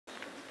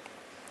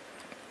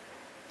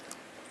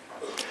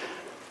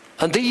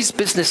And these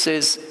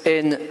businesses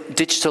in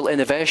digital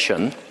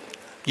innovation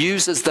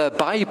use as their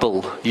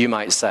Bible, you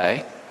might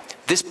say,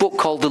 this book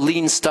called The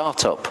Lean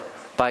Startup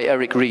by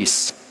Eric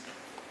Ries.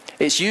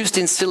 It's used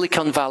in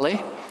Silicon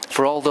Valley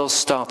for all those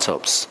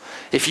startups.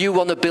 If you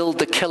want to build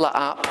the killer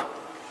app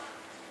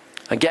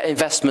and get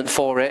investment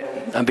for it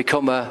and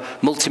become a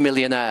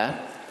multimillionaire,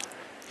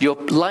 you're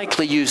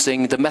likely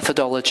using the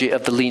methodology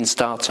of the Lean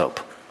Startup.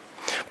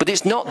 But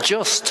it's not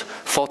just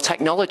for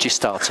technology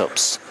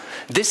startups.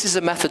 This is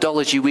a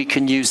methodology we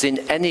can use in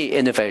any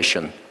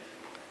innovation.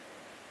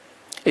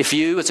 If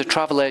you, as a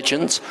travel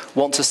agent,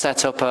 want to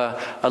set up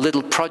a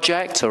little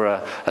project or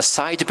a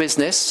side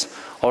business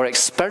or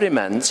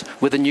experiment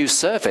with a new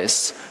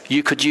service,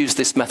 you could use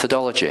this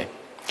methodology.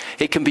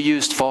 It can be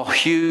used for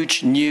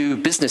huge new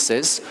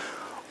businesses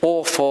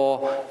or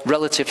for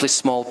relatively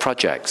small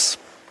projects.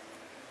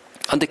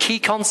 And the key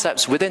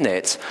concepts within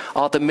it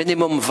are the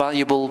minimum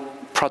valuable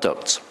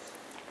product.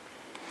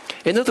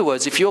 In other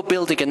words, if you're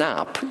building an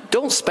app,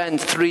 don't spend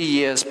 3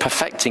 years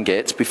perfecting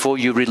it before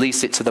you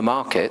release it to the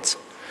market.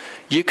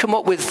 You come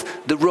up with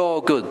the raw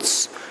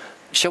goods,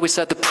 shall we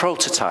say the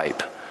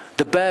prototype,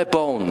 the bare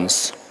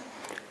bones,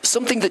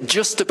 something that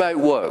just about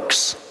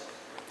works.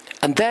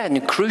 And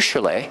then,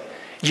 crucially,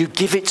 you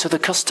give it to the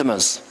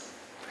customers.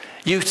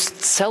 You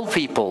tell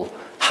people,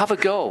 have a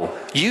go,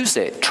 use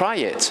it, try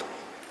it,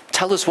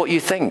 tell us what you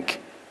think.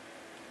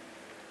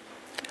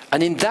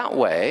 And in that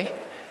way,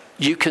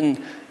 you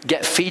can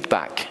get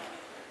feedback,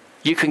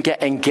 you can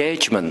get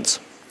engagement.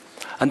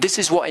 And this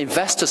is what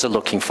investors are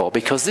looking for,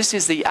 because this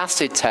is the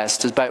acid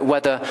test about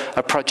whether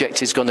a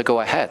project is going to go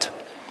ahead.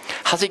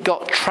 Has it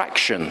got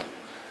traction?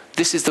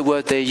 This is the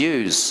word they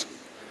use.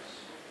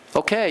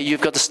 Okay,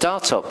 you've got a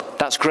startup,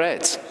 that's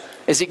great.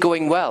 Is it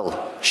going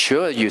well?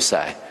 Sure, you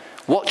say.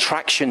 What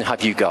traction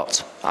have you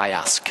got? I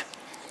ask.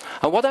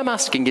 And what I'm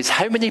asking is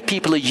how many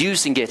people are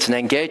using it and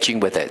engaging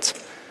with it?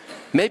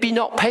 Maybe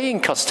not paying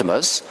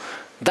customers,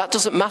 that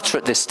doesn't matter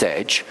at this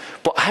stage,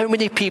 but how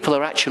many people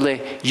are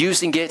actually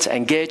using it,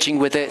 engaging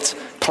with it,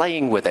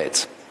 playing with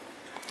it?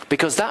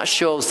 Because that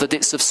shows that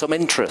it's of some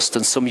interest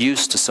and some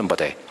use to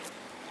somebody.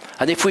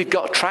 And if we've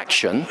got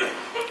traction,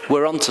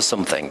 we're onto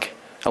something,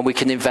 and we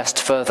can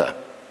invest further.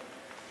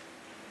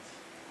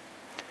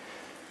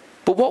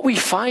 But what we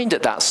find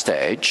at that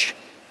stage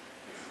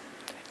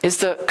is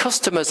that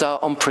customers are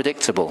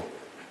unpredictable.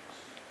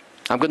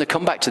 I'm going to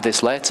come back to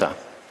this later.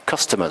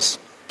 Customers.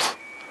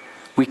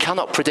 We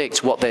cannot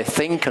predict what they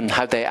think and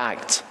how they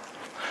act.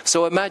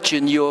 So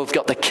imagine you've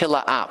got the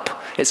killer app.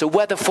 It's a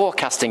weather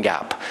forecasting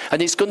app, and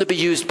it's going to be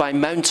used by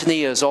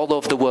mountaineers all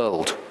over the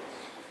world.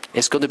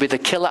 It's going to be the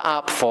killer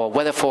app for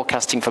weather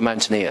forecasting for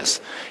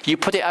mountaineers. You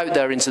put it out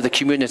there into the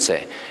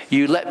community.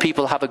 You let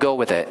people have a go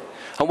with it.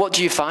 And what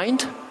do you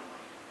find?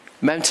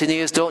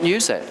 Mountaineers don't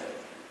use it.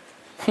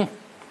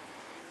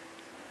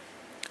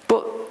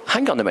 But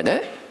hang on a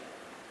minute.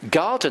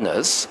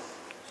 Gardeners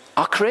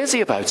are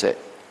crazy about it.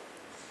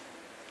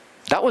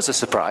 That was a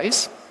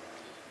surprise.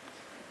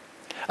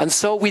 And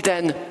so we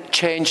then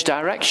change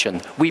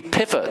direction. We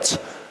pivot.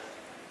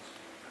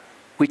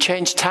 We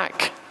change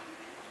tack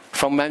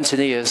from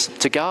mountaineers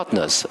to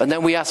gardeners. And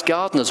then we ask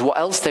gardeners what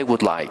else they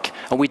would like.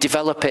 And we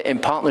develop it in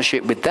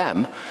partnership with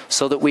them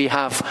so that we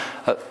have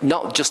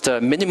not just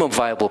a minimum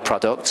viable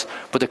product,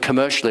 but a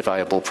commercially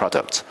viable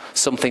product.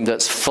 Something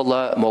that's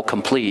fuller, more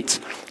complete.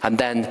 And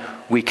then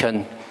we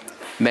can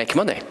make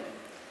money.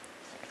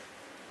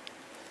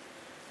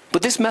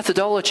 But this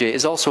methodology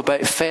is also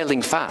about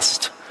failing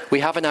fast.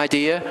 We have an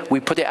idea, we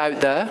put it out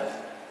there,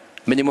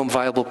 minimum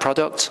viable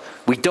product,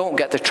 we don't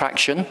get the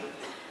traction,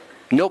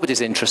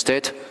 nobody's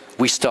interested,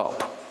 we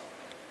stop.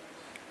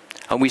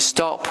 And we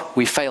stop,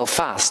 we fail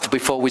fast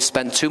before we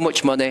spend too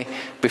much money,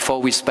 before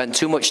we spend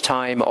too much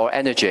time or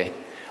energy,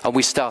 and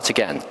we start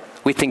again.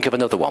 We think of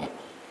another one.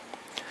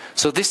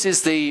 So this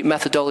is the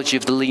methodology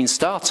of the lean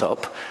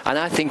startup, and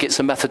I think it's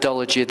a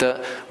methodology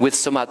that, with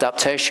some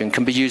adaptation,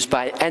 can be used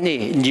by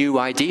any new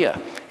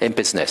idea in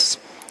business,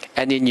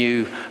 any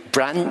new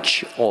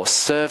branch or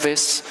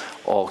service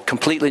or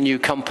completely new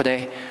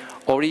company,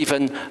 or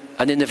even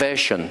an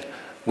innovation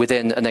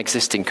within an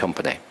existing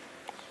company.